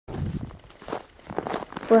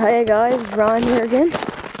Well, hey guys, Ryan here again,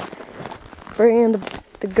 bringing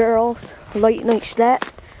the girls late night snack.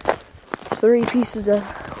 3 pieces of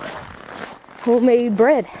homemade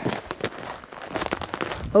bread.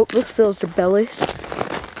 Oh, this fills their bellies.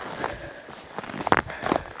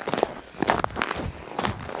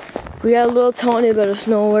 We got a little tiny bit of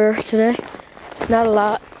snow here today. Not a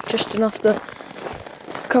lot, just enough to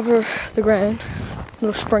cover the ground. A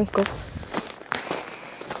little sprinkle.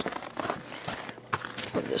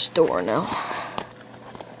 At this door now.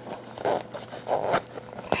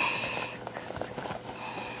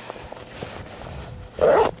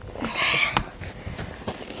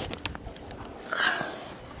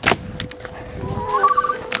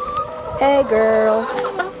 Hey girls.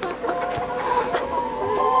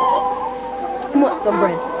 Who wants some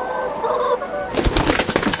bread?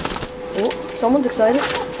 Oh, someone's excited.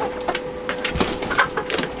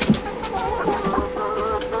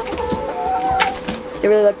 They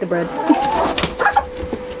really like the bread.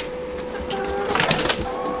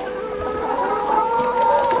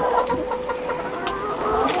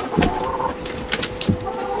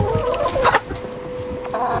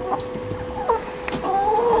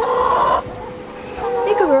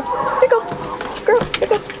 Hey, go girl. Here go. Girl, here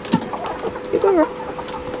go. Here go, girl.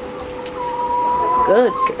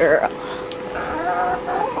 Good girl.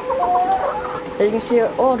 As you can see,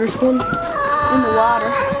 oh, there's one in the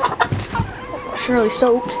water. Surely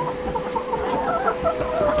soaked.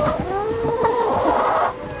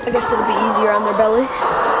 I guess it'll be easier on their bellies.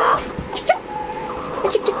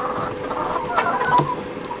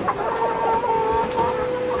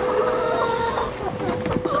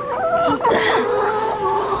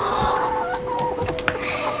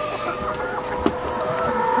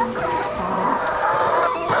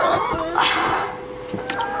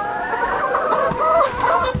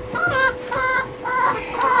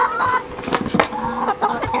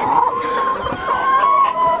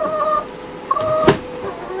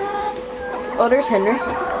 Oh, there's Henry.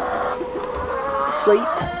 Asleep.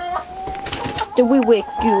 Did we wake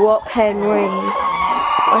you up, Henry?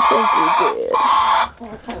 I think we did.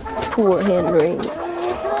 Poor Henry.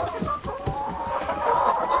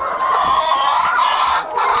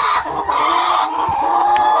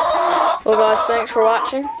 Well, guys, thanks for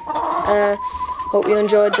watching. Hope you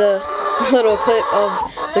enjoyed the little clip of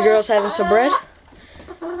the girls having some bread.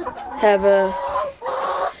 Have a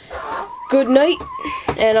good night,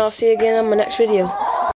 and I'll see you again on my next video.